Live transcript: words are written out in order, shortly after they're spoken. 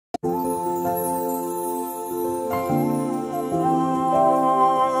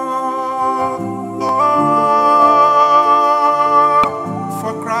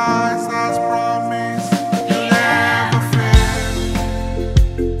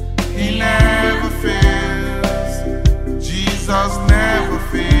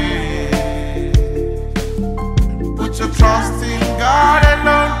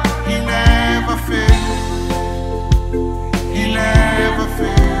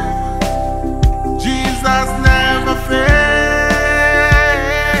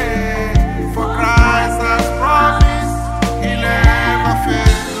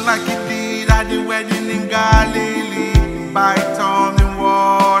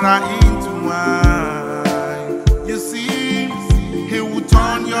water into wine. You see, He will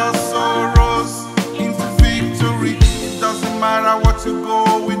turn your sorrows into victory. It doesn't matter what you're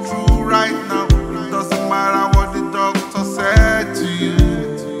going through right now. It doesn't matter what the doctor said to you.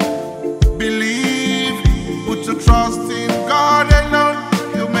 Believe, put your trust in God alone.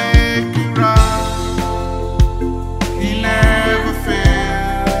 He'll make it right. He never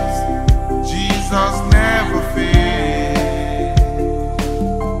fails. Jesus never fails.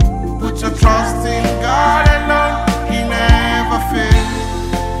 Put your trust in God alone. He never fails.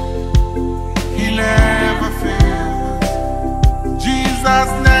 He never fails. Jesus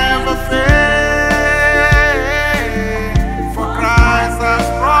never fails. For Christ has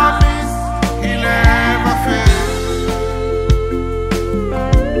promised, He never fails.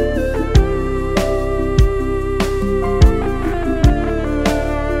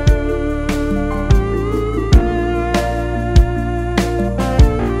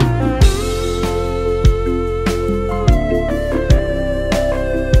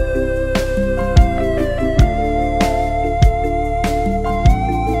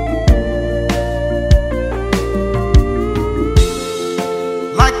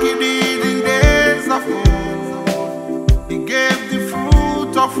 Like He did in days of old, He gave the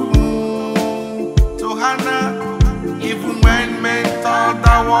fruit of womb to Hannah, even when men thought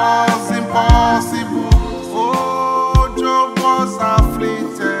that was impossible. Oh, Job was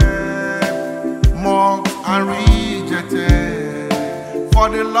afflicted, mocked and rejected, for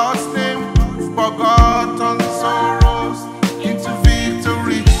the Lord